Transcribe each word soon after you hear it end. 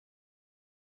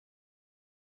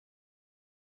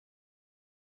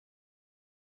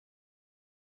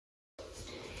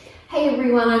Hey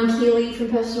everyone, I'm Keely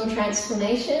from Personal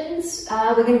Transformations.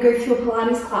 We're going to go through a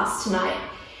Pilates class tonight.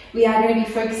 We are going to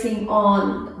be focusing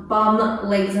on bum,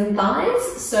 legs and thighs,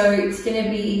 so it's going to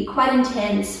be quite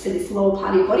intense for this lower part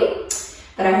of your body,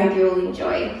 but I hope you all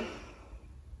enjoy.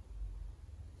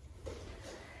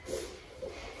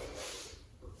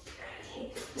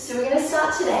 So we're going to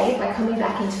start today by coming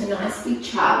back into a nice big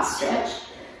child stretch,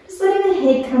 just letting the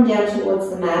head come down towards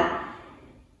the mat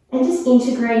and just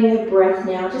integrating your breath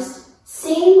now, just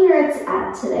seeing where it's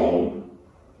at today.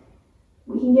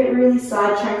 We can get really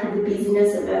sidetracked with the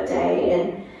busyness of our day,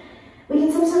 and we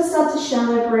can sometimes start to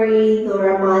shallow breathe, or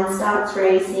our mind starts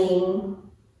racing.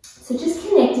 So just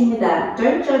connecting with that.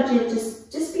 Don't judge it,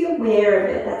 just be aware of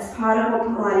it. That's part of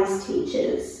what Pilates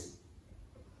teaches.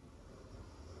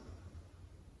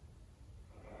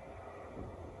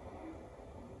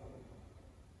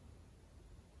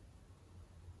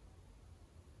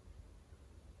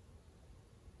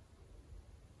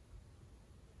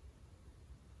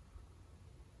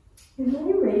 And when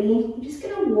you're ready, you're just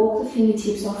going to walk the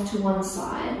fingertips off to one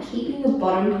side, keeping the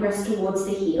bottom pressed towards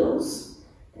the heels,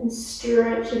 and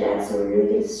stretch it out so we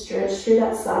really get a stretch through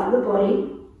that side of the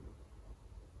body.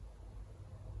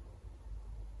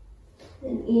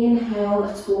 Then inhale,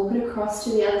 let's walk it across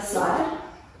to the other side.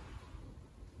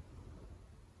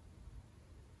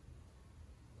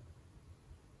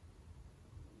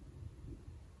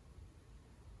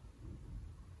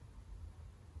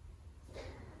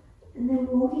 And then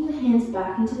walking the hands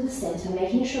back into the center,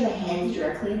 making sure the hands are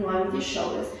directly in line with your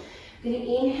shoulders. We're going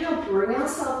to inhale, bring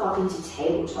ourselves up into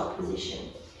tabletop position.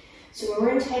 So when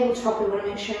we're in tabletop, we want to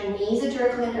make sure our knees are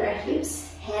directly under our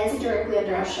hips, hands are directly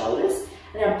under our shoulders,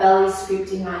 and our belly is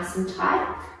scooped in nice and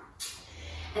tight.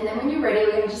 And then when you're ready,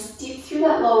 we're going to just dip through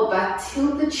that lower back,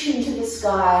 tilt the chin to the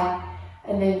sky,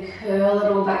 and then curl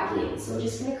it all back in. So we're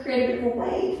just going to create a bit of a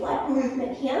wave-like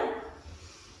movement here.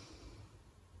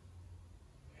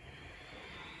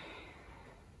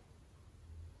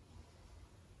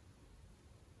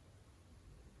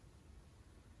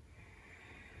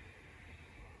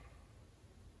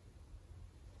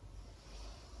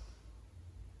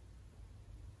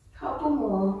 Couple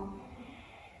more.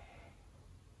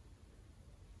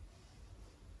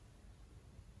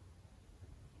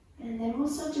 And then we'll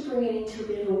start to bring it into a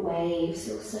bit of a wave.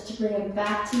 So we'll start to bring it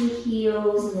back to the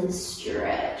heels and then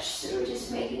stretch. So we're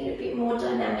just making it a bit more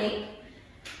dynamic,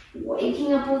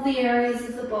 waking up all the areas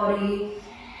of the body.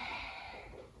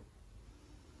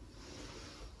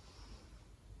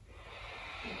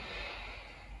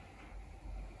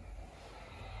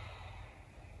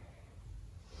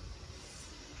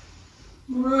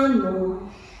 One more.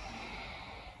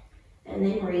 And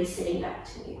then resetting back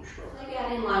to neutral. Leg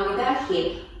out in line with our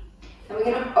hip. And we're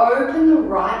going to open the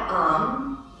right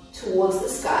arm towards the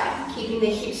sky, keeping the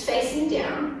hips facing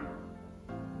down.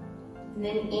 And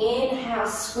then inhale,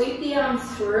 sweep the arm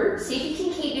through. See if you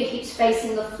can keep your hips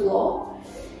facing the floor.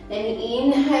 Then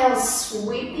inhale,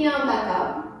 sweep the arm back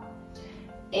up.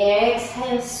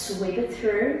 Exhale, sweep it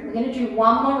through. We're going to do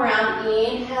one more round.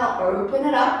 Inhale, open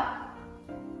it up.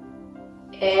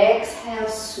 Exhale,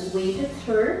 sweep it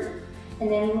through,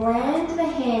 and then land the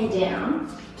hand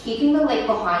down, keeping the leg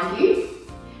behind you.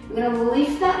 We're going to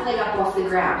lift that leg up off the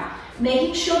ground,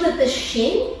 making sure that the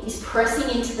shin is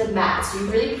pressing into the mat. So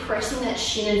you're really pressing that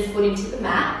shin and foot into the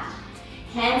mat.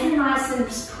 Hands are nice and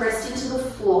pressed into the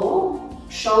floor,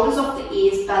 shoulders off the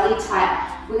ears, belly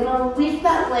tight. We're going to lift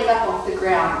that leg up off the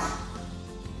ground.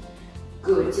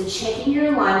 Good, so checking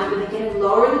your alignment, we're going to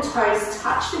lower the toes,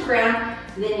 touch the ground,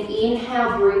 then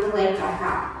inhale, bring the leg back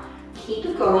up. Keep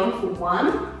it going for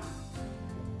 1,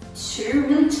 2,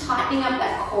 really tightening up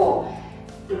that core.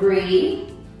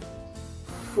 3,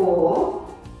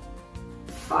 4,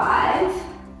 5,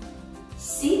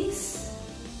 6,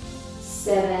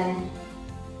 7,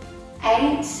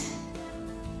 8,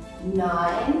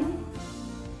 9,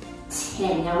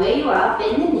 10. Now where you are,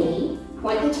 bend the knee,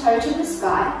 point the toe to the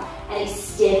sky, and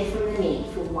extend from the knee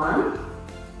for 1,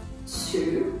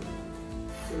 2,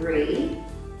 3,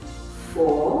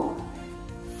 4,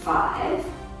 5,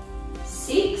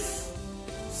 6,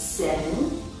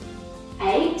 7,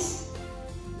 8,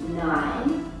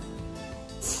 9,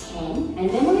 10. And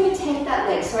then we're going to take that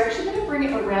leg. So we're actually going to bring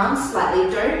it around slightly.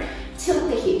 Don't tilt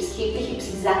the hips. Keep the hips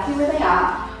exactly where they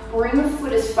are. Bring the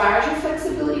foot as far as your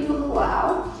flexibility will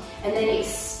allow. And then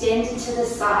extend it to the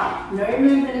side. No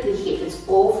movement of the hip. It's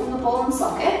all from the ball and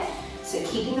socket. So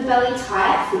keeping the belly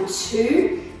tight for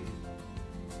 2,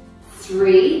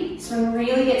 3, this one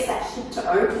really gets that hip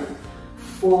to open.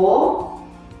 4,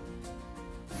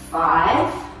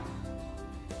 5,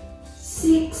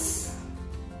 6,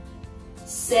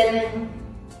 7,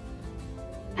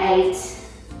 8,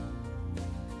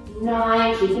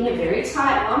 9, keeping it very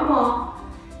tight, one more,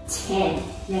 10.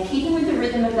 Now keeping with the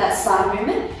rhythm of that side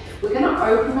movement, we're going to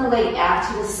open the leg out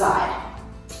to the side.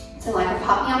 So like a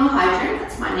puppy on a hydrant,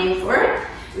 that's my name for it.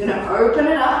 We're going to open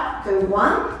it up, go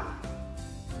 1,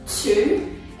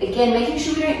 2, again making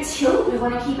sure we don't tilt, we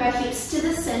want to keep our hips to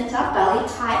the center, belly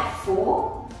tight,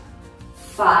 4,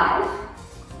 5,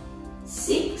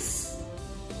 6,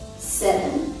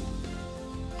 7,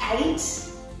 8,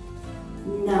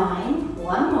 9,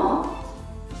 one more,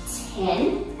 10,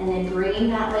 and then bringing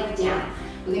that leg down.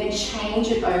 We're going to change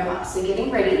it over. So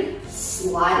getting ready,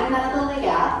 sliding that other leg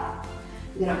out.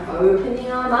 We're going to open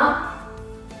the arm up,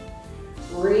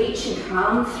 reach and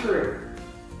come through.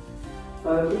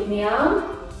 Opening the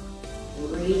arm,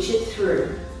 reach it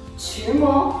through. 2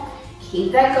 more,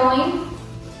 keep that going.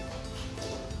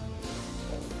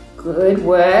 Good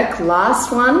work,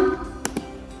 last one.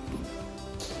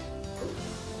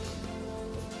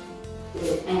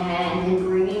 Good. And then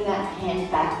bringing that hand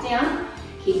back down,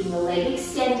 keeping the leg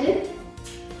extended,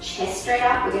 chest straight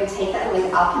up. We're going to take that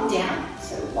leg up and down.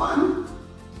 So 1,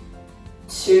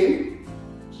 2,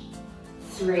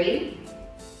 3,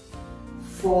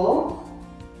 4,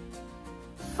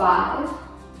 5,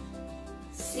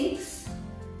 6,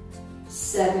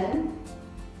 7,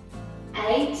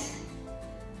 8,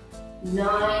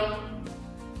 9,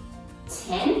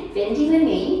 10. Bending the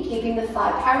knee, keeping the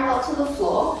thigh parallel to the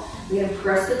floor. We're going to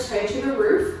press the toe to the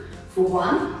roof for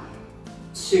 1,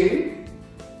 2,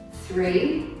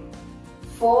 3,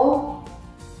 4,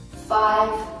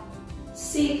 5,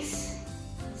 6,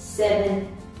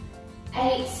 7,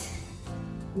 8,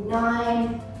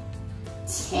 9,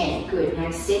 10. Good. Now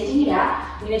extending it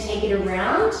out, we're going to take it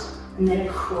around and then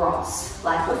across.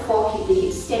 Like before, keep the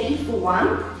hips steady for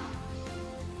 1,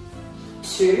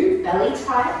 2, belly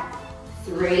tight,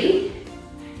 3,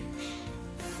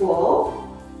 4,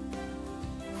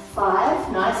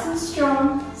 5, nice and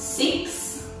strong,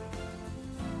 6,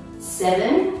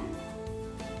 7,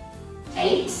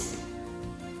 8,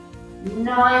 9,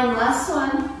 last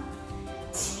one,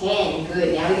 10.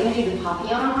 Good. Now we're going to do the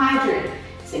puppy on a hydrant.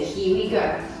 So here we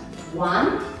go.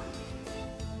 1,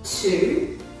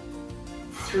 2,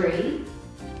 3,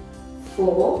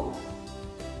 4,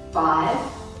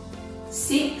 5,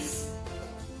 6,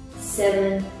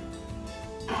 7,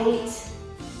 8,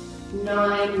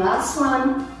 9, last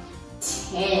one,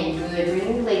 10. Good.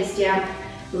 Bringing the legs down.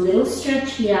 A little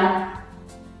stretch here.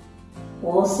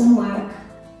 Awesome work.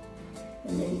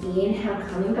 And then inhale,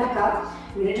 coming back up.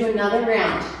 We're going to do another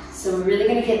round. So we're really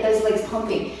going to get those legs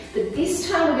pumping. But this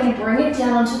time we're going to bring it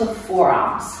down onto the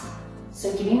forearms.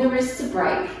 So giving the wrists a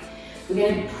break. We're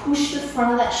going to push the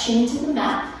front of that shin to the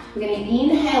mat. We're going to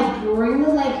inhale, bring the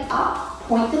leg up,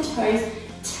 point the toes,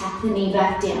 tap the knee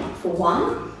back down for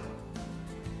 1,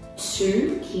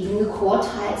 2, keeping the core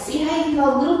tight. See how you can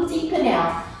go a little deeper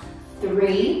now.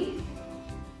 3,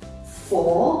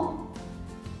 4,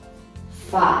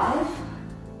 5,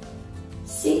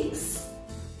 6,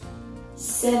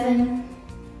 7,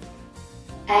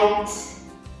 8,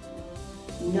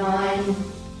 9,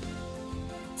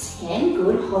 10.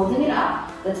 Good. Holding it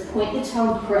up. Let's point the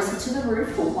toe and press it to the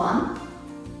roof for 1,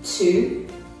 2,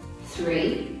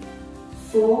 3,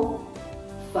 4,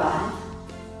 5,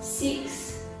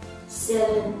 6,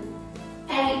 7,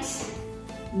 8,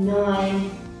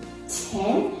 9,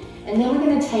 10. And then we're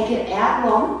going to take it out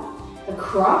long,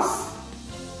 across,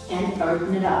 and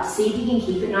open it up. See if you can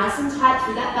keep it nice and tight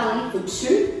through that belly for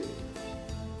 2,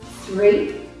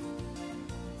 3,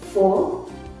 4,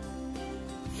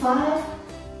 5,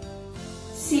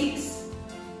 6,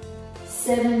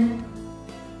 7,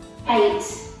 8,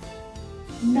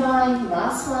 9,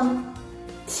 last one,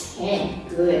 10.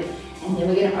 Good. And then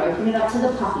we're going to open it up to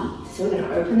the puppy. So we're going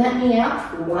to open that knee out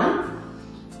for 1,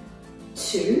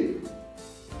 2,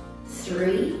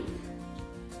 3,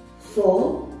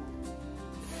 4,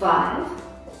 5,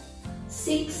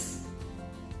 6,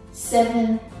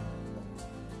 7,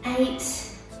 8,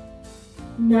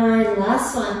 9,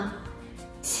 last one,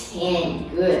 10.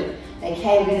 Good.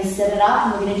 Okay, we're going to set it up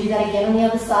and we're going to do that again on the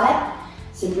other side.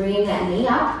 So bringing that knee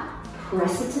up,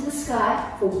 press it to the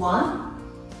sky for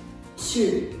 1,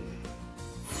 2,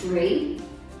 3,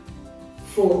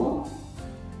 4,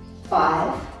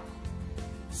 5,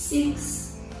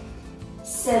 6,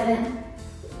 7,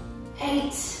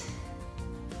 8,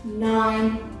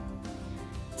 9,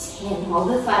 10. Hold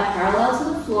the thigh parallel to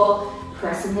the floor,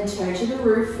 pressing the toe to the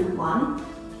roof for 1,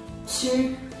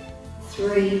 2,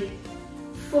 3,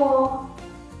 4,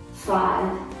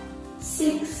 5,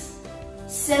 6,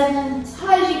 7, as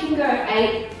high as you can go,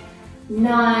 8,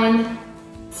 9,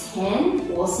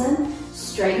 10. Awesome.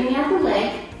 Straightening out the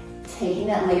leg, taking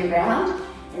that leg around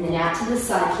and then out to the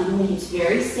side, keeping the hips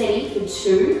very steady for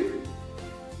 2,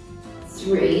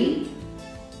 3,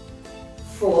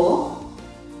 4,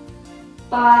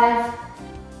 5,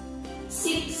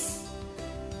 6,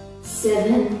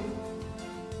 7,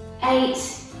 8,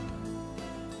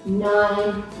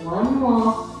 9, one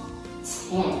more,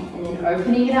 10, and then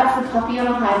opening it up for puppy on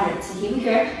a hydrant. So here we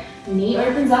go, knee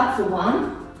opens up for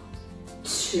 1,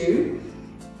 2,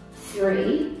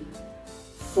 3,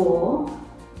 4,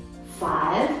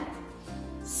 5,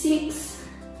 6,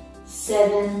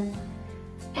 7,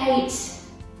 8,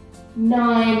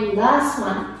 9, last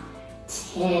one,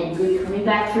 10. Good, coming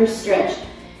back for a stretch.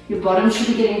 Your bottom should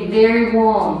be getting very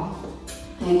warm.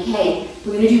 Okay,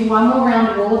 we're going to do one more round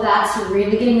of all of that, so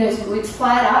really getting those glutes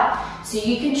fired up. So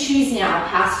you can choose now a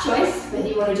past choice, whether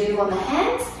you want to do them on the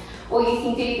hands or you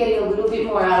think that you're getting a little bit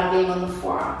more out of being on the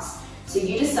forearms. So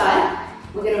you decide.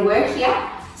 We're going to work here.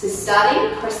 So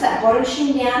starting, press that bottom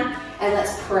shin down and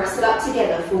let's press it up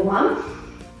together for 1,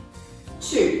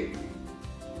 2,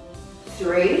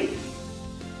 3,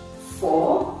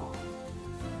 4,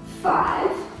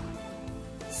 5,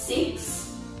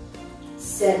 6,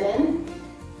 7,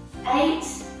 8,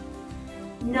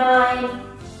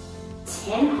 9,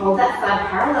 10. Hold that thigh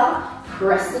parallel.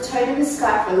 Press the toe to the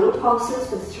sky for little pulses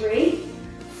for 3,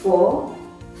 4,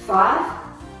 5,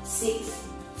 6,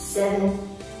 7,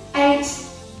 8,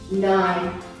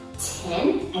 9, 10.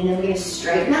 And then we're going to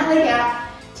straighten that leg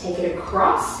out, take it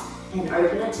across and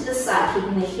open it to the side,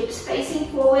 keeping the hips facing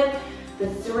forward for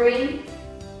 3,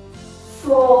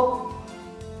 4,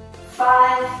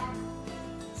 5,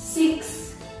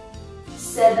 6,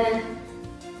 7,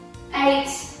 8,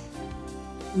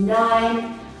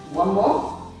 9, one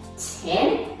more,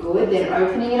 10, good, then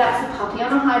opening it up for puppy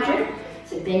on a hydrant,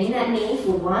 so bending that knee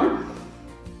for 1,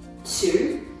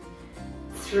 2,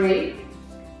 3,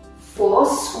 4,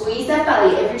 squeeze that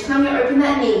belly every time you open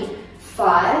that knee,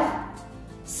 5,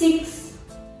 6,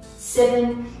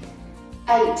 7,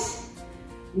 8,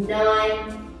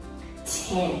 9,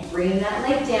 10, bringing that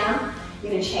leg down,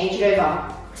 you're going to change it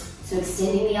over, so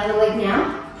extending the other leg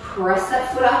now, press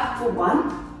that foot up for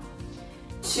 1,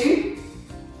 2,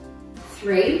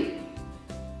 3,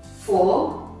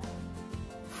 4,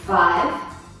 5,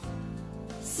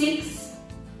 6,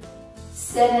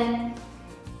 7,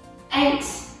 8,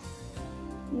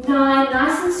 9,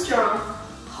 nice and strong.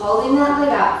 Holding that leg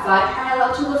up, thigh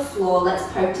parallel to the floor. Let's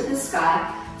poke to the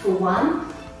sky for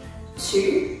 1,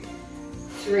 2,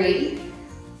 3,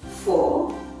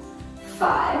 4,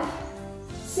 5,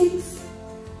 6,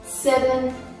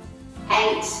 7,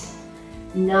 8,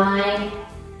 9,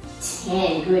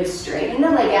 10. Good, straighten the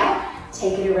leg out.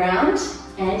 Take it around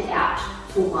and out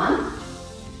for 1,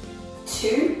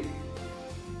 2,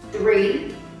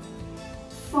 3,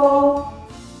 4,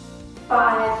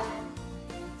 5,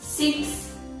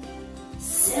 6,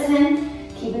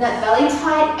 7. Keeping that belly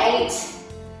tight.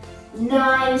 8,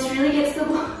 9. This really gets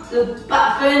the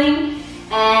butt burning.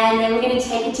 And then we're going to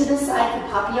take it to the side for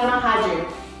puppy on a hydrant.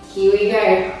 Here we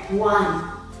go.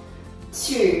 1,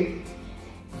 2,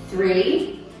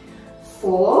 3,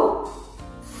 4,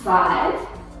 5,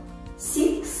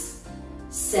 6,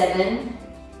 7,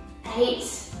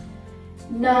 8,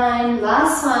 9.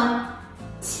 Last one.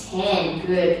 10.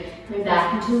 Good. Coming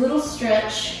back into a little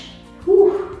stretch.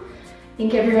 Whew. I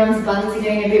think everyone's buns are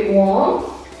getting a bit warm.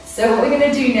 So what we're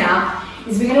going to do now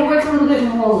is we're going to work a little bit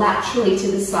more laterally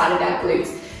to the side of our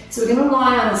glutes. So we're going to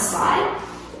lie on the side.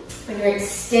 We're going to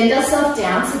extend ourselves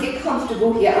down, so get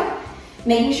comfortable here.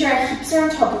 Making sure our hips are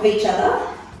on top of each other.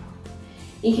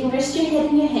 You can rest your head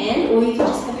in your hand or you can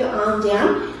just have your arm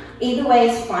down. Either way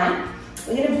is fine.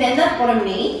 We're going to bend that bottom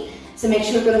knee. So make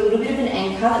sure we've got a little bit of an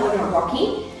anchor that we're not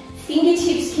rocking.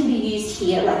 Fingertips can be used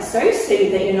here like so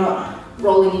that you're not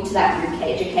rolling into that rib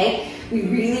cage, okay? We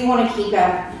really want to keep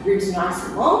our ribs nice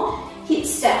and long. Hips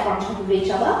stack on top of each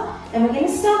other. And we're going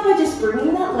to start by just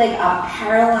bringing that leg up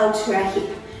parallel to our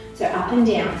hip. So up and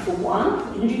down for 1.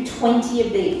 We're going to do 20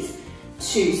 of these.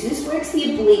 2. So this works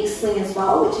the oblique sling as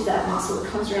well, which is that muscle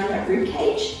that comes around that rib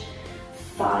cage.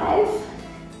 5,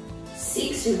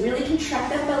 6. So really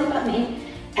contract that belly button in.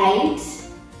 8,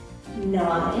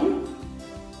 9,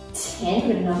 10.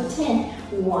 Good, another 10.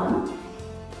 1,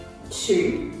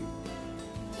 2,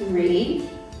 3,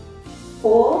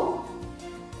 4,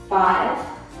 5,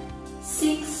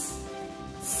 6,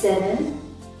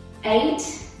 7,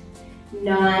 8,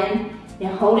 9.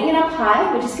 Now holding it up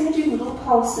high, we're just going to do little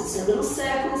pulses, so little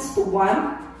circles for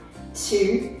 1,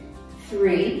 2,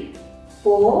 3,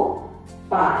 4,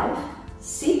 5,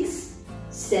 6,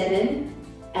 7,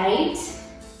 8,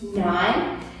 9.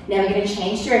 Now we're going to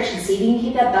change direction. See if you can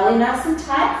keep that belly nice and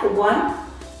tight for 1,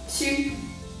 2,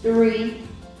 3,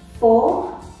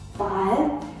 4,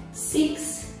 5,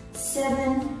 6,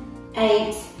 7,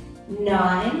 8,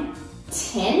 9,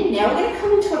 10. Now we're going to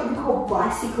come into what we call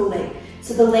bicycle leg.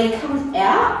 So the leg comes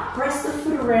out, press the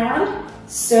foot around,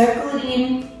 circle it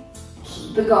in,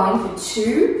 keep it going for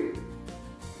 2,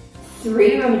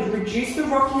 3. You're going to reduce the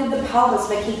rocking of the pelvis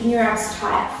by keeping your abs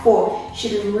tight. 4. You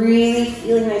should be really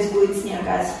feeling those glutes now,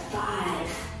 guys.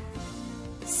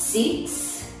 5,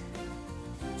 6,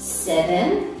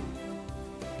 7,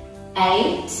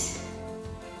 8,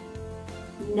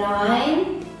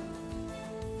 9.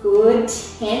 Good.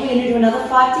 10. We're going to do another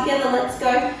 5 together. Let's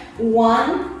go.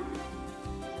 1,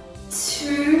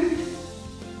 2,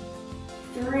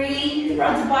 3. Who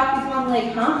rides a bike with one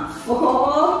leg, huh?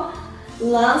 4.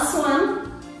 Last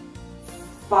one.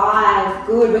 5.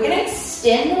 Good. We're going to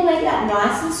extend the leg out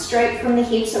nice and straight from the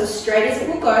hip, so as straight as it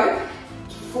will go.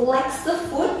 Flex the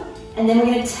foot, and then we're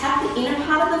going to tap the inner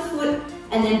part of the foot,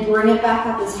 and then bring it back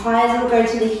up as high as it will go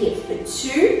to the hip for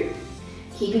 2.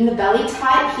 Keeping the belly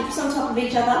tight, hips on top of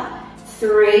each other.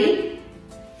 3,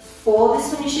 4.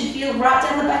 This one you should feel right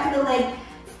down the back of the leg.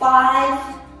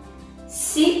 5,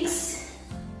 6,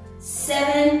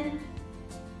 7,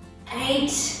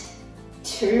 8.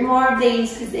 2 more of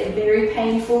these because they're very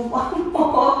painful. 1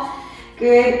 more.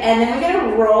 Good. And then we're going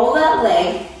to roll that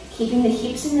leg, keeping the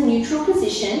hips in the neutral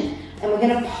position. And we're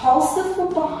going to pulse the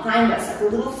foot behind us like a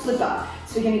little flipper.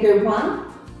 So we're going to go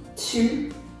 1,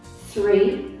 2,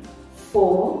 3,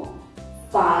 4,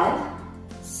 5,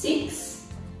 6,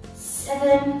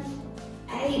 7,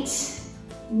 8,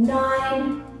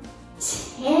 9,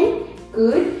 10.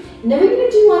 Good. And then we're going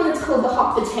to do one that's called the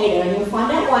hot potato, and you'll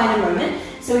find out why in a moment.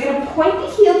 So we're going to point the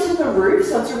heel to the roof,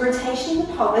 so it's a rotation in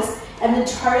the pelvis, and the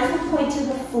toes will point to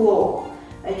the floor.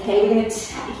 Okay, we're going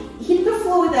to hit the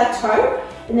floor with our toe,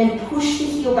 and then push the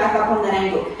heel back up on that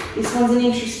angle. This one's an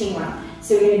interesting one.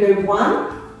 So we're going to go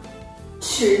 1,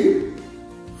 2,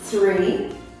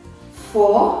 3,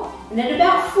 4, and at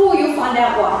about 4 you'll find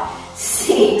out why.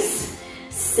 6,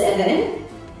 7,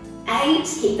 8,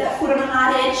 keep that foot on a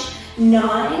hard edge.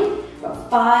 9, got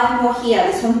 5 more here.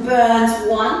 This one burns.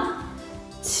 1,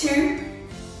 2,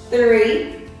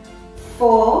 3,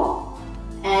 4,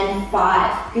 and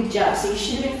 5. Good job. So you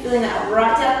should have been feeling that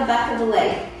right down the back of the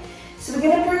leg. So we're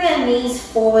going to bring our knees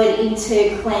forward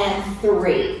into clam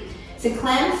 3. So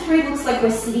clam 3 looks like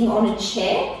we're sitting on a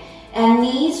chair. Our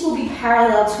knees will be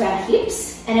parallel to our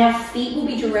hips, and our feet will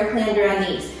be directly under our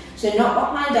knees. So not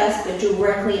behind us, but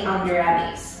directly under our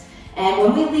knees. And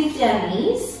when we lift our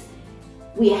knees,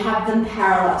 we have them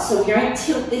parallel. So we don't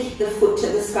tilt the foot to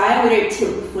the sky, and we don't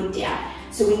tilt the foot down.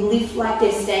 So we lift like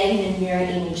they're staying in a mirror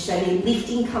image. So the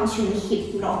lifting comes from the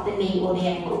hip, not the knee or the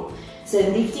ankle. So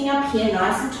lifting up here,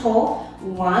 nice and tall.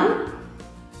 1,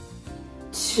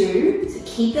 2, so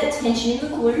keep that tension in the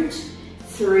glute.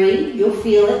 3, you'll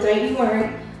feel it, don't you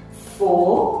worry.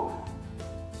 4,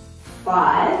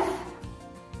 5,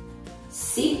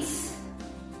 6,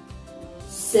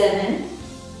 7,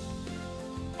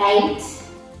 8,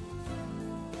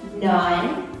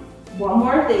 9, 1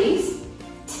 more of these,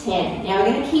 10. Now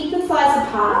we're going to keep the thighs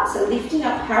apart, so lifting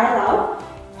up parallel,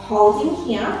 holding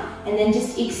here, and then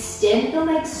just extend the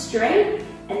legs straight,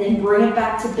 and then bring it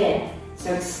back to bend.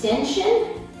 So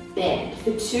extension, bend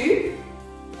for 2,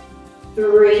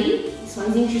 3, this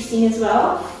one's interesting as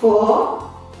well,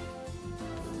 4,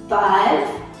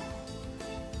 5,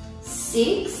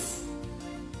 6,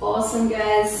 awesome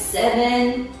guys,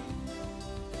 7,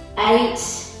 8,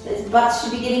 those butts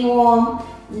should be getting warm,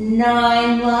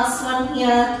 9, last one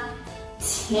here,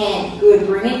 10, good,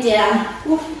 bring it down.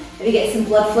 Let me get some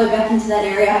blood flow back into that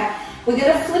area. We're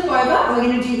going to flip over and we're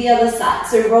going to do the other side.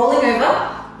 So rolling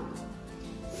over.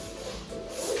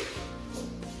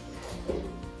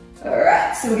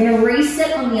 Alright, so we're going to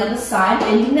reset on the other side,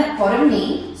 bending that bottom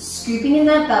knee, scooping in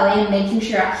that belly and making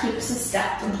sure our hips are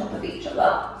stacked on top of each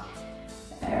other.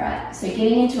 Alright, so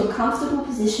getting into a comfortable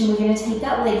position, we're going to take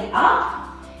that leg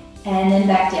up and then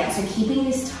back down. So keeping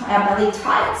this our belly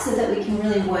tight so that we can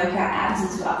really work our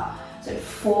abs as well. So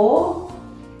 4,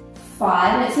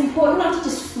 5, and it's important not to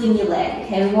just fling your leg,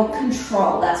 okay? We want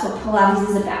control. That's what Pilates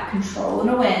is about, control and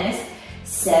awareness.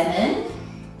 7,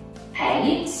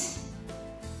 8,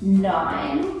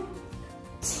 9,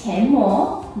 10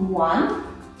 more. 1,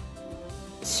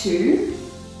 2,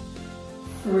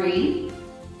 3,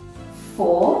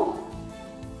 4,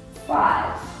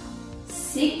 5,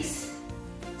 6,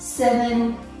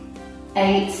 7,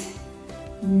 8,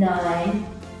 9,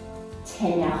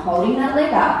 10. Now holding that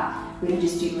leg up, we're going to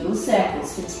just do little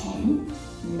circles for 10,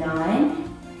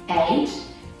 9, 8,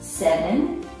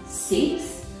 7,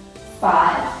 6,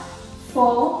 5,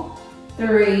 4,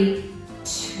 3,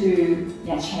 2,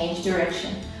 now change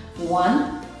direction.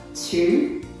 1,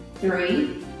 2,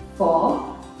 3,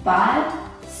 4, 5,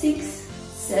 6,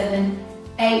 7,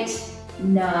 8,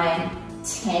 9,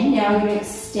 10. Now we're going to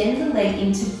extend the leg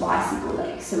into bicycle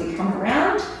leg. So we come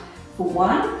around for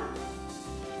 1,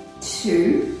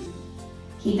 2,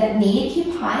 keep that knee at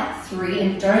hip height, 3,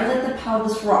 and don't let the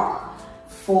pelvis rock.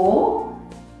 4,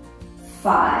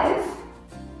 5,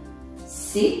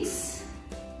 6,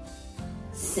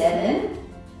 7,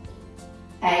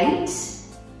 8,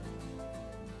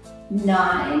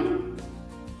 9.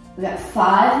 We've got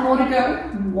 5 more to go.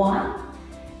 1,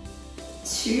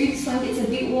 2, this one gets a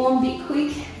bit warm, a bit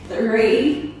quick.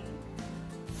 3,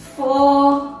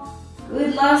 4,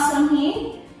 good, last one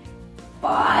here.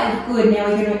 5, good. Now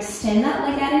we're going to extend that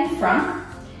leg out in front,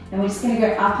 and we're just going to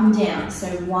go up and down. So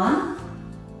 1,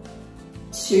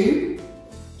 2,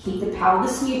 keep the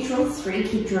pelvis neutral. 3,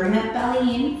 keep drawing that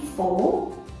belly in. 4,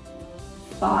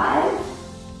 5,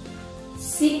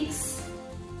 6,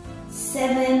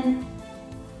 7,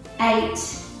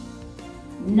 8,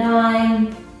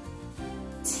 9,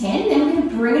 10. Then we're going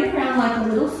to bring it around like a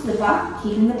little flipper,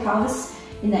 keeping the pelvis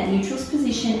in that neutral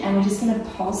position, and we're just going to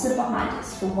pulse it behind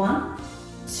us for 1,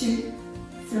 2,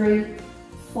 3,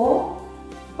 4,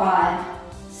 5,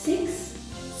 6,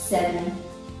 7,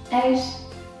 8,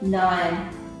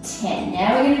 9, 10.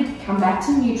 Now we're going to come back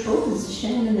to neutral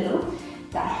position in the middle,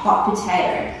 that hot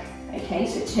potato. Okay,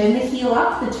 so turn the heel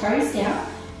up, the toes down,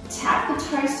 tap the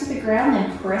toes to the ground,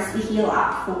 then press the heel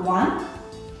up for 1,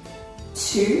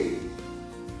 2,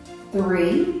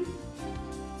 3,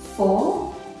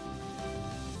 4,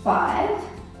 5,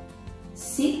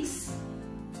 6,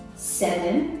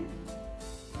 7,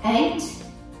 8,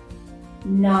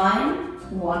 9,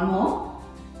 one more,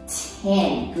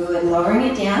 10. Good, lowering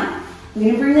it down. We're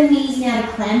going to bring the knees now to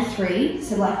clam 3.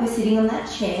 So like we're sitting on that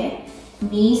chair,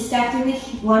 knees stacked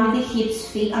in line with the hips,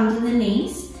 feet under the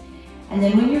knees. And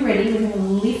then when you're ready, we're going to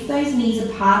lift those knees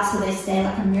apart so they stay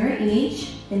like a mirror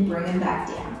image, then bring them back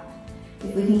down.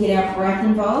 If we can get our breath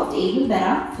involved, even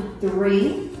better, for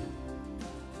 3,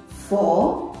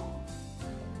 4,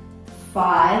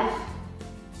 5,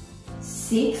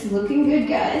 6, looking good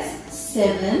guys,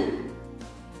 7,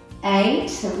 8,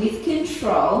 so with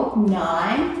control,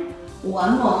 9,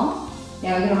 one more.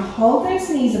 Now we're going to hold those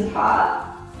knees apart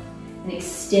and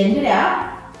extend it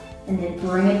out and then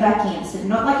bring it back in. So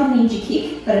not like a ninja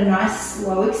kick, but a nice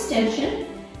slow extension,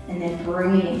 and then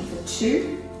bring it in for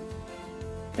 2,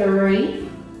 3,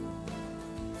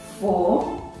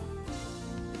 4,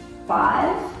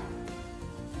 5,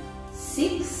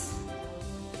 6,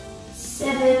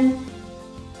 7,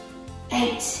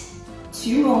 8,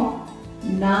 2 more,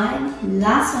 9,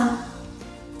 last one,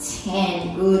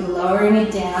 10, good, lowering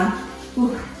it down.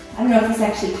 Ooh, I don't know if this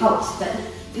actually helps, but it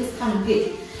feels kind of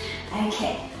good.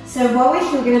 Okay, so while we're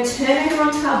here, we're going to turn over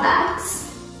onto our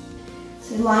backs.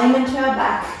 So lying onto our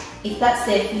back, if that's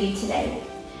there for you today.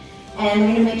 And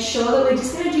we're going to make sure that we're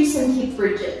just going to do some hip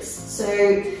bridges.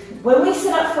 So when we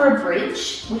set up for a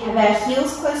bridge, we have our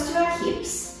heels close to our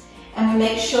hips, and we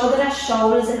make sure that our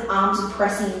shoulders and arms are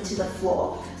pressing into the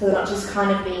floor, so they're not just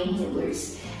kind of being here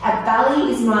loose. Our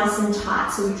belly is nice and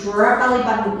tight, so we draw our belly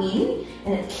button in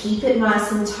and keep it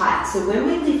nice and tight. So when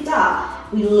we lift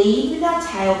up, we lead with our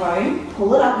tailbone,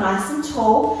 pull it up nice and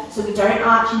tall, so we don't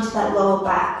arch into that lower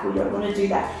back. We don't want to do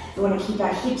that. We want to keep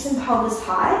our hips and pelvis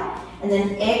high, and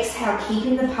then exhale,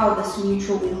 keeping the pelvis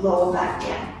neutral, we lower back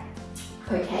down.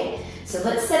 Okay, so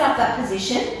let's set up that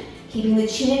position, keeping the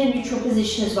chin in a neutral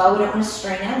position as well. We don't want to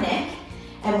strain our neck.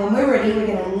 And when we're ready, we're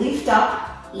going to lift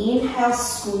up, inhale,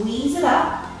 squeeze it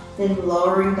up, then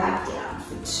lowering back down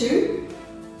for 2,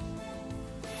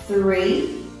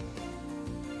 3,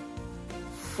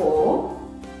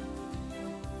 4,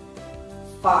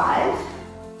 5,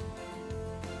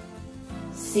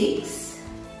 6,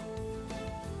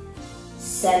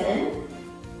 7,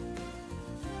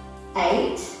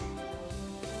 8,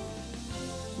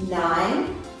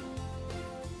 9,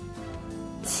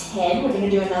 10. We're going to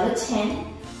do another 10.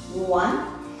 1,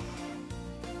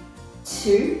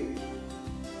 2,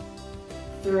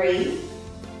 3,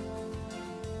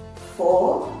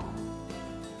 4,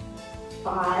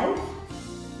 5,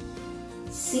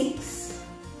 6,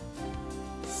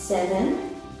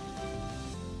 7,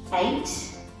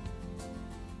 8,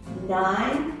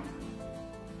 9,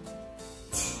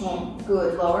 10.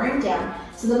 Good, lowering down.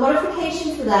 So the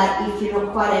modification for that, if you're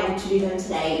not quite able to do them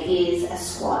today, is a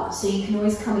squat. So you can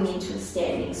always come into a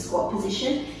standing squat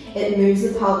position. It moves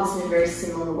the pelvis in a very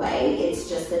similar way. It's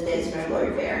just that there's no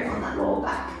load bearing on that lower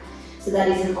back. So that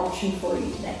is an option for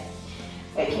you today.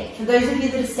 Okay, for those of you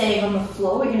that are staying on the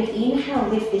floor, we're going to inhale,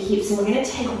 lift the hips, and we're going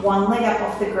to take one leg up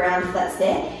off the ground if that's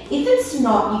there. If it's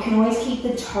not, you can always keep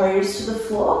the toes to the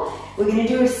floor. We're going to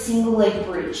do a single leg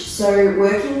bridge. So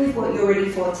working with what you're ready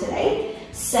for today,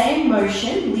 same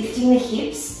motion, lifting the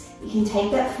hips. You can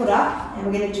take that foot up, and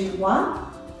we're going to do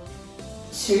 1,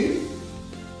 2,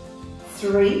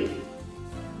 3,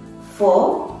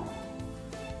 4,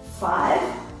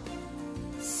 5,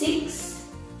 6,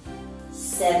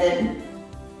 7,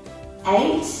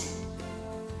 8,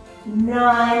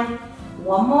 9,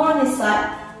 one more on this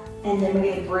side, and then we're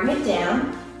going to bring it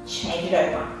down, change it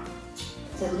over.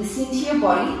 So listening to your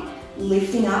body,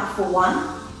 lifting up for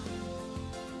 1,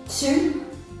 2,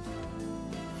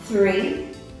 3,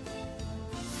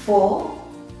 4,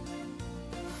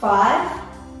 5,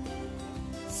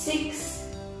 6,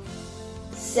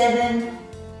 7,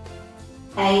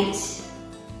 8,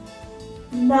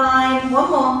 9, one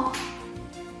more,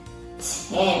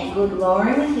 10. Good,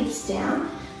 lowering the hips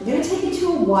down. We're going to take it to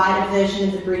a wider version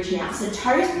of the bridge now. So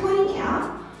toes pointing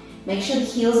out. Make sure the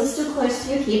heels are still close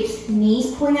to your hips,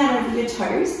 knees point out over your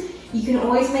toes. You can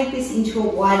always make this into a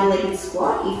wide-legged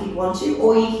squat if you want to,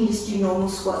 or you can just do normal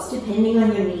squats depending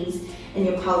on your knees and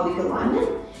your pelvic alignment.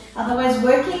 Otherwise,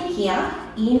 working here,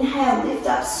 inhale, lift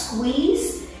up,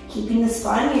 squeeze, keeping the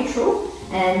spine neutral,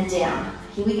 and down.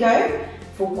 Here we go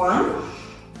for 1,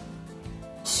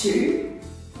 2,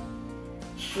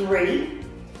 3,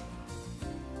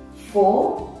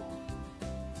 4,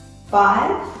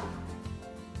 5,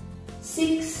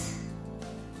 6,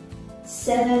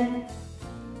 7,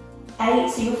 8.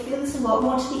 So you'll feel this a lot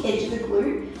more to the edge of the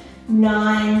glute.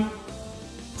 9,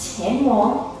 10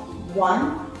 more.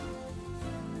 1,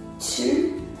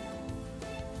 2,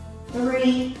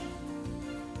 3,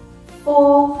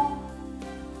 4,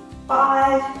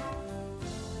 5,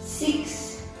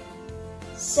 6,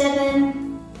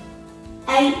 7,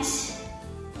 8,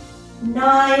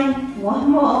 9,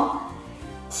 one more,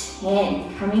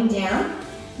 10. Coming down.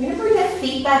 We're going to bring our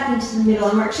feet back into the middle,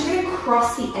 and we're actually going to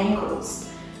cross the ankles.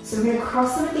 So we're going to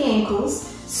cross them at the ankles,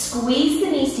 squeeze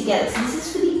the knees together. So this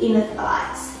is for the inner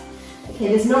thighs. Okay,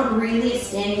 there's not really a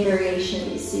standing variation of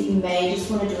this, so you may just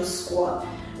want to do a squat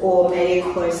or maybe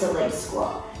a closer leg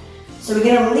squat. So we're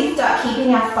going to lift up,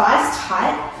 keeping our thighs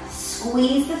tight,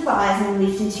 squeeze the thighs and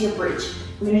lift into your bridge.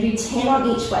 We're going to do 10 on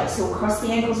each way. So we'll cross the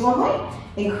ankles one way,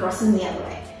 then cross them the other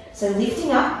way. So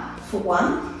lifting up for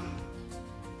 1,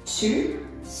 2,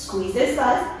 squeeze those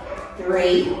thighs,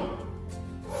 3,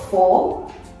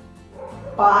 4,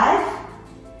 5,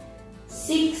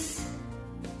 6,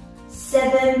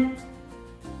 7,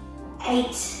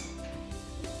 8,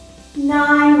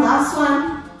 9, last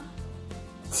one,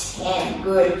 10,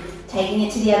 good. Taking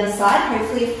it to the other side,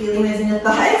 hopefully you're feeling those inner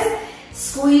thighs.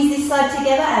 Squeeze this side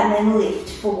together and then lift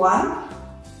for 1,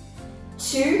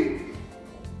 2,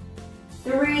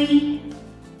 3,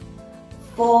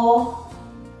 4,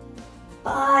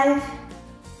 5,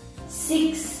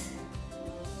 6,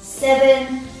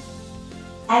 7,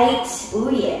 8, oh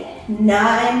yeah,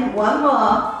 9, one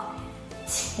more,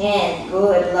 10,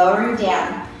 good, lowering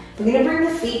down. We're going to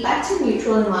bring the feet back to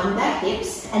neutral in line with our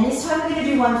hips, and this time we're going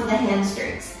to do one for the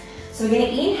hamstrings. So we're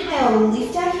going to inhale,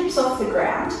 lift our hips off the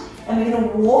ground, and we're going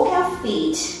to walk our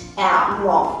feet out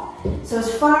long. So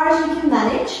as far as you can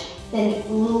manage, then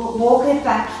walk it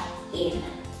back in.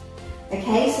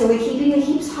 Okay, so we're keeping the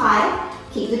hips high,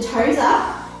 keep the toes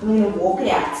up, and we're going to walk it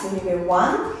out. So we're going to go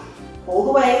 1, all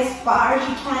the way as far as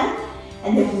you can,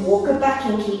 and then walk it back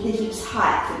in, keep the hips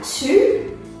high for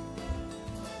 2,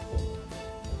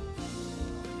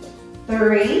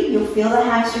 3, you'll feel the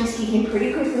hamstrings kick in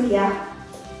pretty quickly here,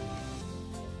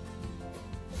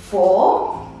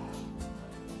 4,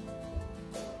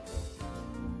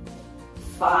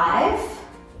 5,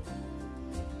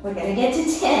 we're going to get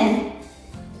to 10,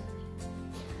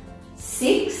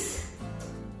 6,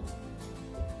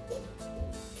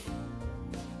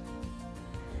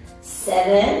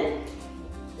 7,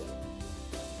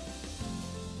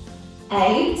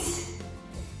 8,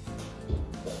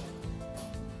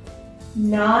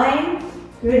 9,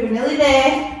 good, we're nearly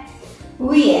there.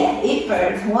 Oh yeah, it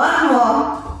burns. One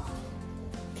more.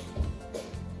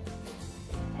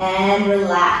 And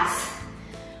relax.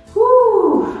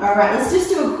 Woo. All right, let's just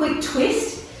do a quick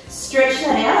twist. Stretch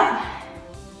that out.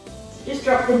 So just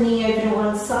drop the knee over to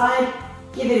one side.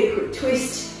 Give it a quick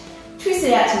twist. Twist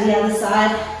it out to the other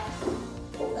side.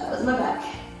 Oh, that was my back.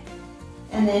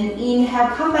 And then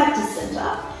inhale, come back to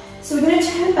center. So we're going to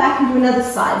turn back and do another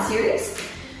side series.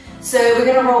 So we're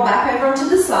going to roll back over onto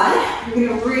the side. We're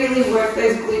going to really work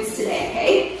those glutes today,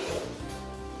 okay?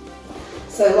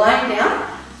 So lying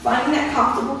down, finding that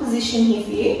comfortable position here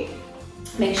for you.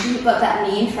 Make sure you've got that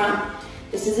knee in front,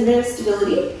 just as a bit of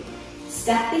stability.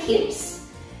 Stack the hips,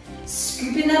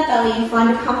 scoop in that belly and find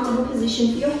a comfortable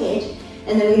position for your head.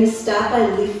 And then we're going to start by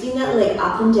lifting that leg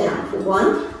up and down for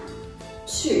 1,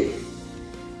 2,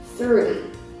 3,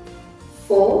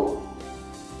 4,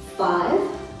 5,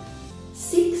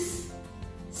 6,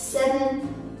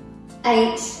 7,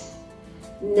 8,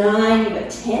 9. You've got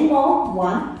 10 more.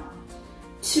 1,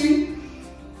 2,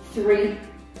 3,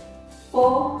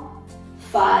 4,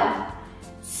 5,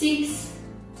 6,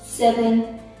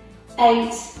 7,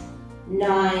 8,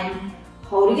 9.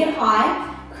 Holding it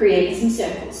high, creating some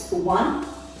circles for 1,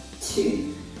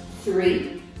 2,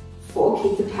 3, 4.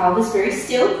 Keep the pelvis very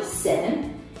still.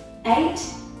 7, 8,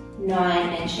 9,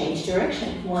 and change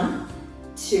direction. 1,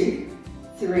 2,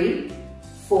 3,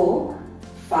 4,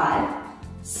 5,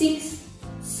 6,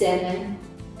 7,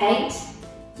 8,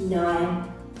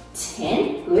 9,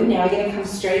 10. Good. Now we're going to come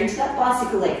straight into that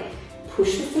bicycle leg.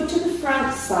 Push the foot to the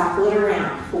front, cycle it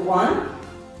around for 1,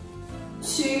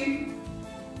 2,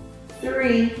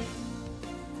 3,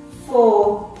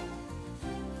 4,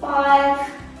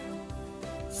 5,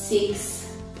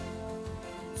 6,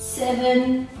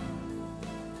 7,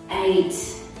 8,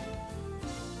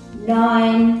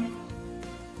 9.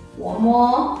 One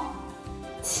more.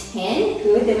 10.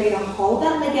 Good. Then we're going to hold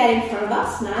that leg out in front of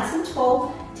us, nice and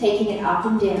tall, taking it up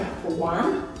and down for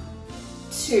 1,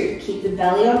 2. Keep the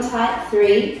belly on tight.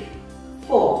 3,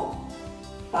 4,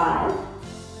 5,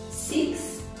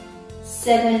 6,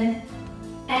 7,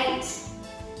 8,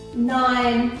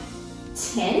 9,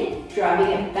 10. Driving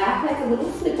it back like a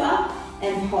little flipper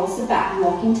and pulse it back.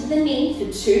 Lock into the knee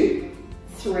for 2,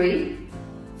 3,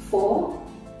 4,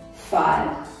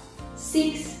 5,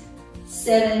 6,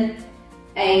 7,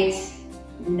 8,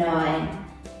 9,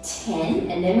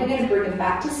 10. And then we're going to bring it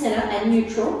back to center and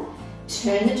neutral.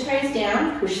 Turn the toes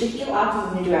down, push the heel up, and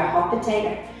we're going to do our hot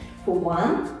potato for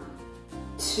 1,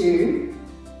 2,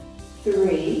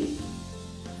 3,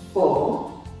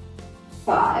 4,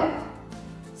 5,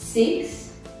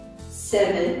 6,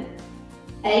 7,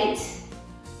 8,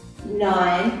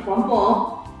 9. One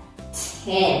more.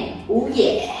 10. Oh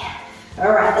yeah.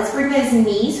 All right, let's bring those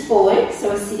knees forward. So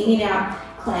we're sitting in our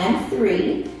clam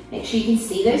 3. Make sure you can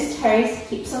see those toes,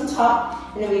 hips on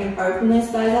top, and then we're going to open those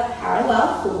thighs up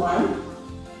parallel for 1,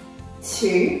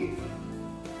 2,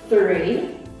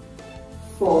 3,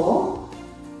 4,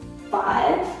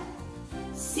 5,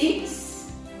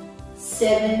 6,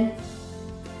 7,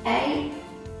 8,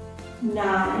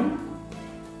 9,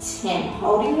 10.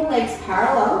 Holding the legs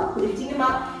parallel, lifting them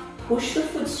up, push the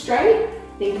foot straight,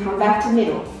 then come back to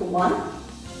middle for 1,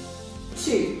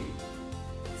 2,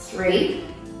 3,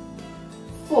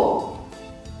 4,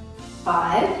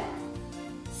 5,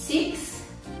 6,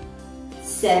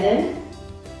 7,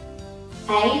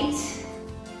 8,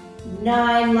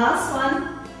 9. Last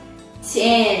one.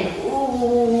 10.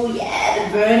 Ooh, yeah,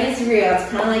 the burn is real. It's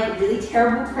kind of like a really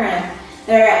terrible cramp.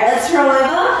 All right, let's roll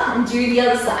over and do the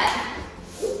other side.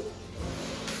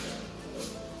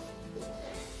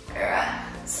 All right,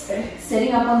 so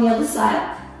setting up on the other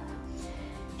side.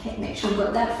 Okay, make sure we've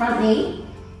got that front knee.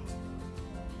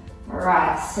 All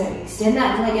right, so extend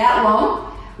that leg out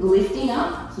long, lifting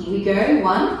up. Here we go.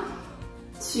 1,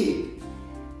 2,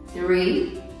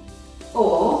 3,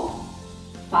 4,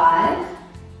 5,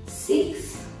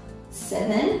 6,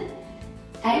 7,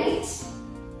 8,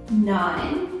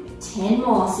 9, 10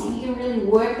 more. See if you can really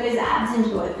work those abs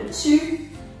into it. For 2,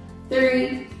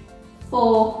 3,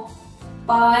 4,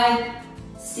 5,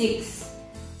 6,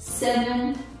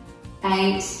 7,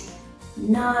 8,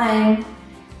 9,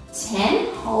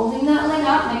 10. Holding that leg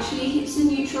up. Make sure your hips are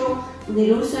neutral.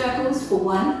 Little circles for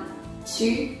 1,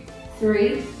 2,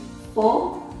 3,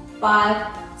 4,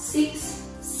 5, 6,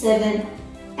 7,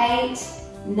 8,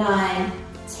 9,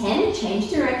 10.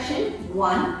 Change direction.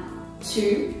 1,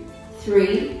 2,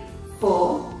 3,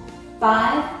 4,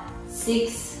 5,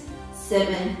 6,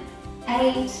 7,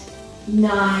 8,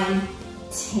 9,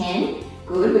 10.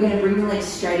 Good. We're going to bring the legs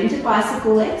straight into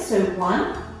bicycle legs. So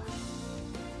 1,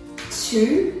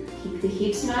 2, keep the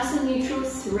hips nice and neutral.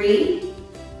 3,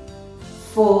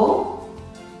 4,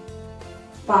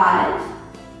 5,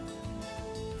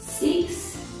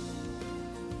 6,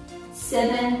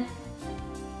 7,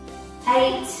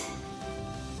 8,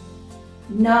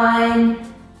 9,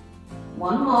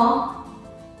 one more,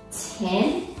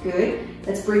 10, good.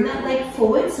 Let's bring that leg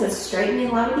forward so it's straight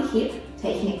in line with the hip,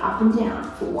 taking it up and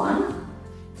down for 1,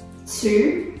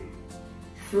 2,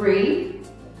 3,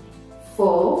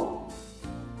 4,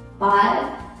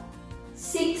 5,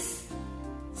 6,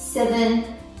 7,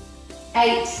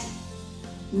 8,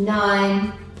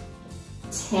 9,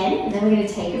 10, and then we're going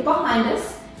to take it behind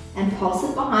us, and pulse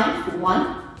it behind for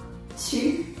 1,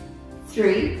 2,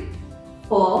 3,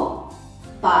 4,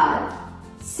 5,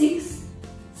 6,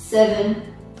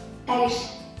 7, 8,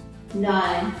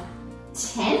 9,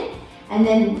 10. And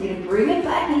then we're going to bring it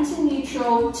back into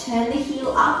neutral, turn the heel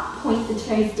up, point the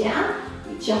toes down,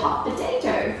 it's your hot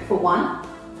potato for 1,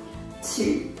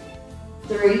 2,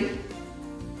 3,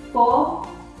 4,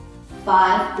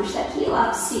 5, push that heel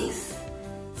up, 6,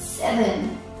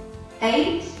 7,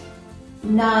 8,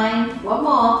 9, one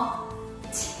more,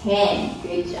 10,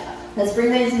 good job. Let's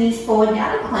bring those knees forward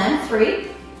now to climb, 3.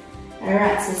 All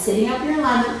right, so setting up your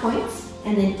alignment points,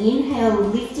 and then inhale,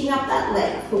 lifting up that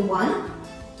leg for 1,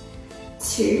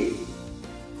 2,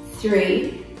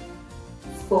 3,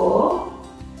 4,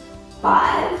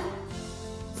 5,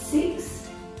 6,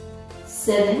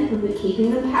 7, we're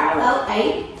keeping them parallel,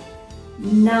 8,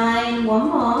 9, one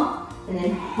more, and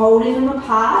then holding them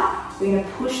apart. We're going to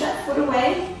push that foot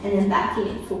away and then back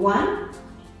in for 1,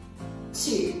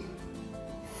 2,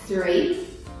 3,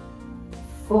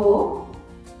 4,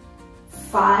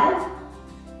 5,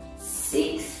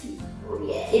 6,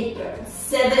 yeah, it burns,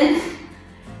 7,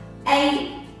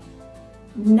 8,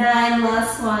 9,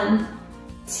 last one,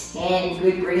 10,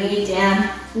 good, bringing it down,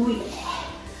 ooh, yeah.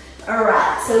 All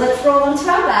right, so let's roll onto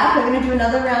our back. We're going to do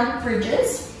another round of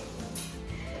bridges.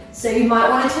 So you might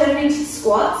want to turn it into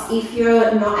squats if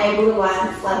you're not able to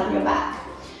lie flat on your back.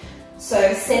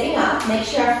 So setting up, make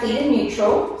sure our feet are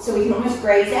neutral, so we can almost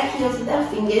graze our heels with our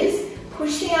fingers,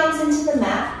 push the arms into the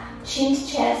mat, chin to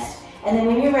chest, and then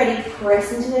when you're ready,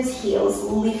 press into those heels,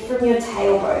 lift from your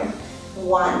tailbone.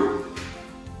 1,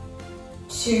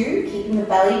 2, keeping the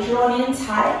belly drawn in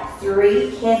tight.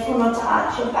 3, careful not to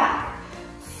arch your back.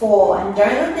 4, and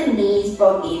don't let the knees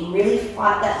bog in, really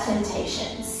fight that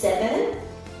temptation. 7,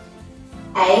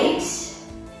 8,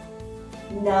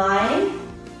 9,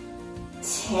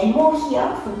 10 more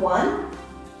here for 1,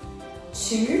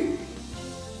 2,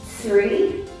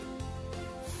 3,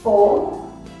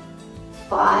 4,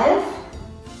 5,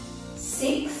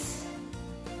 6,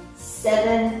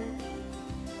 7,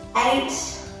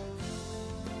 8,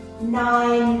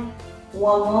 9,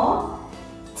 one more,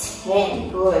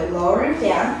 10, good, lower it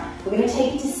down. We're going to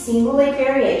take it to single leg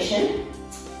variation.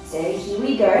 So here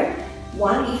we go.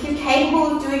 1, if you're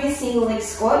capable of doing a single leg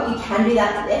squat, you can do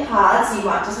that, but they're hard, so you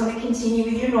might just want to continue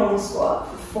with your normal squat.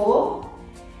 For 4,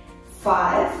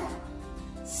 5,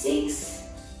 6,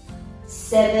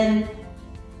 7,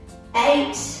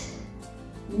 8,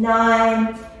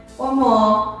 9, one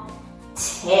more,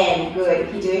 10, good.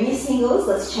 If you're doing your singles,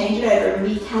 let's change it over. Remember,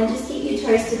 you can just keep your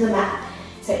toes to the mat.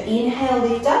 So inhale,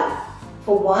 lift up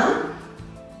for 1,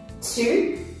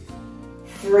 2,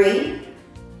 3,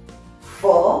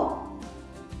 4,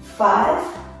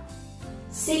 5,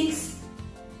 6,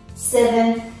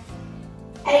 7,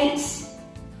 8,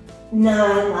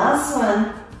 9, last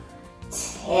one,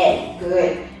 10,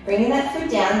 good. Bringing that foot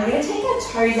down, we're going to take our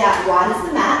toes out wide as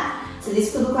the mat. So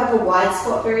this could look like a wide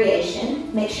squat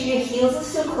variation. Make sure your heels are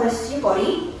still close to your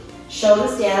body,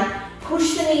 shoulders down.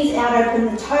 Push the knees out,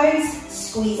 open the toes,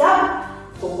 squeeze up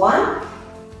for 1,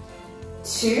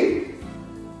 2,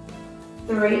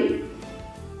 3,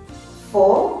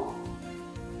 4,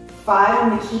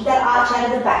 5, and we keep that arch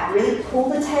out of the back. Really pull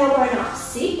the tailbone up.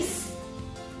 6,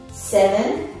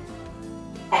 7,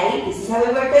 8, this is how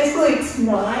we work those glutes.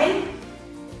 9,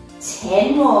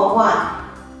 10 more. 1,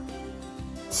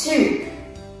 2,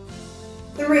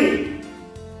 3,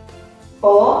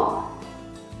 4,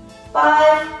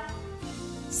 5,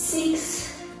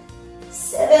 6,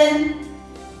 7,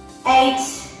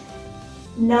 8,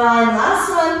 9, last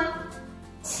one,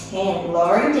 10,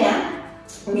 lowering down.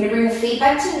 We're going to bring the feet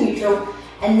back to neutral,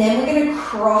 and then we're going to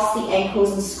cross the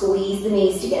ankles and squeeze the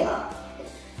knees together.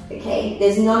 Okay,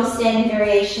 there's not a standing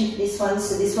variation for this one,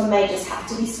 so this one may just have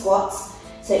to be squats.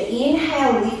 So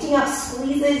inhale, lifting up,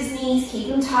 squeeze those knees, keep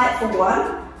them tight for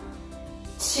 1,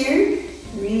 2,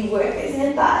 really work those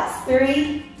inner thighs,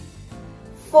 3,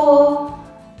 4,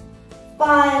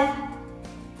 5,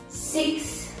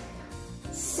 6,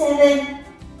 7,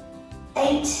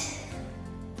 8,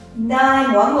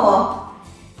 9, one more,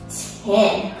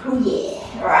 10, oh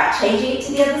yeah. All right, changing it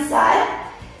to the other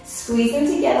side, squeeze them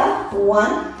together,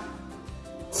 1,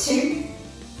 2,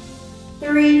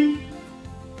 3,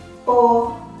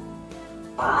 4,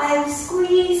 5,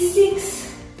 squeeze,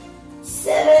 6,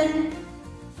 7,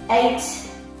 8,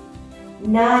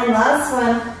 9, last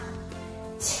one,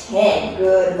 10,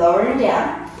 good, lowering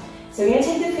down. So we're going to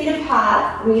take the feet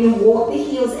apart, we're going to walk the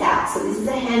heels out. So this is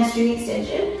a hamstring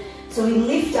extension. So we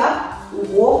lift up, we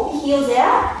walk the heels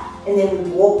out, and then we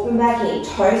walk them back in.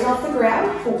 Toes off the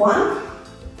ground for 1,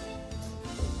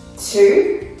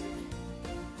 2,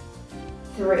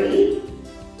 3,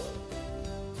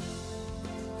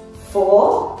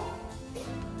 4,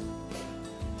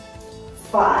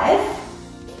 5,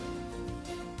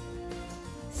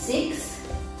 6,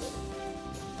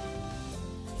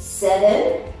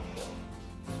 7,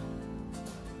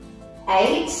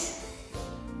 8,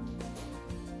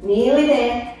 nearly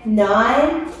there,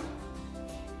 9,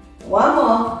 one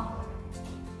more,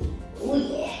 oh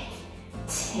yeah,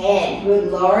 10,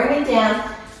 good, lowering it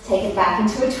down, take it back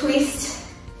into a twist,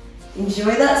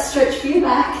 enjoy that stretch for your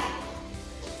back.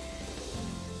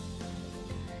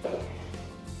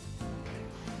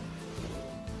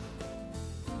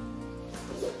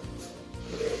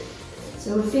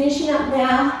 So we're finishing up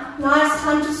now, nice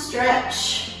time to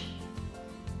stretch.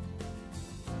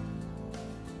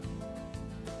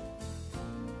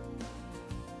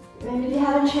 Remember, if you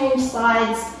haven't changed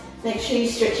sides, make sure you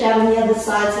stretch out on the other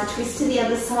side, so twist to the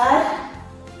other side.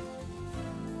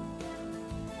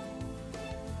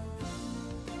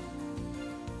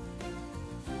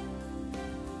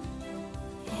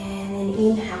 And then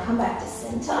inhale, come back to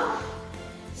center.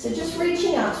 So just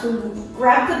reaching up, so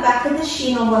grab the back of the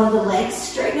shin on one of the legs,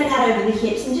 straighten it out over the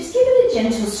hips, and just give it a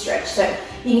gentle stretch. So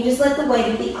you can just let the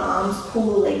weight of the arms pull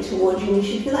the leg towards you, and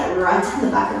you should feel that right down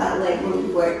the back of that leg when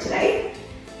we work today.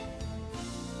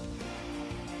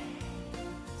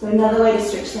 So another way to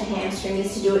stretch the hamstring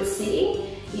is to do it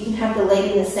sitting. You can have the leg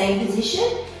in the same position,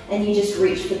 and you just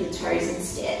reach for the toes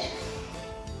instead.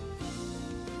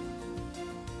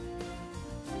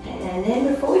 And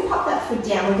then before we pop that foot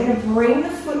down, we're going to bring the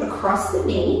foot across the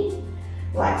knee,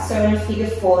 like so in a figure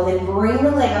 4, then bring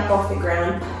the leg up off the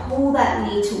ground and pull that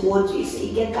knee towards you so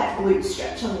you get that glute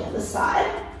stretch on the other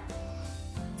side.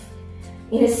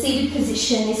 In a seated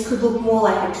position, this could look more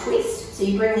like a twist, so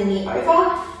you bring the knee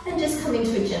over and just come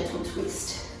into a gentle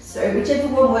twist. So whichever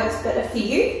one works better for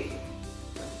you.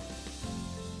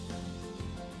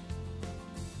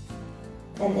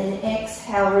 And then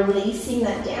exhale, releasing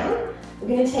that down. We're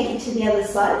going to take it to the other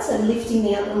side, so lifting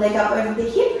the other leg up over the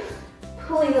hip,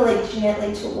 pulling the leg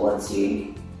gently towards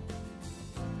you.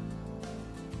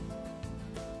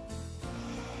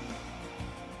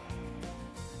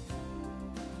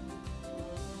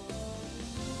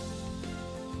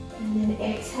 And then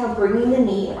exhale, bringing the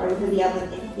knee over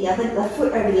the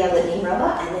foot over the other knee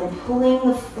rather, and then pulling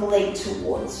the leg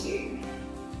towards you.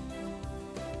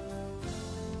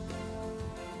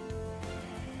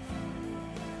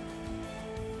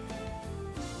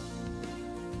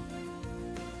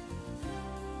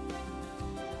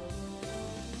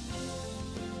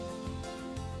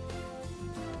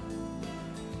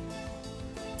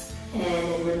 And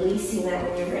then releasing that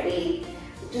when you're ready.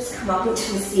 Just come up into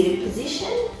a seated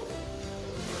position.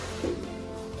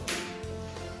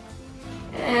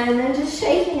 And then just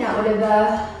shaking out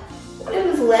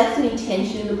whatever's left, any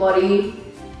tension in the body.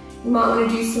 You might want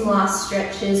to do some last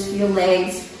stretches for your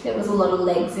legs. There was a lot of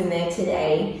legs in there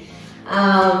today.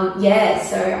 Yeah,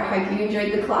 so I hope you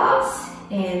enjoyed the class,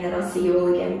 and then I'll see you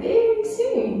all again very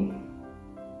soon.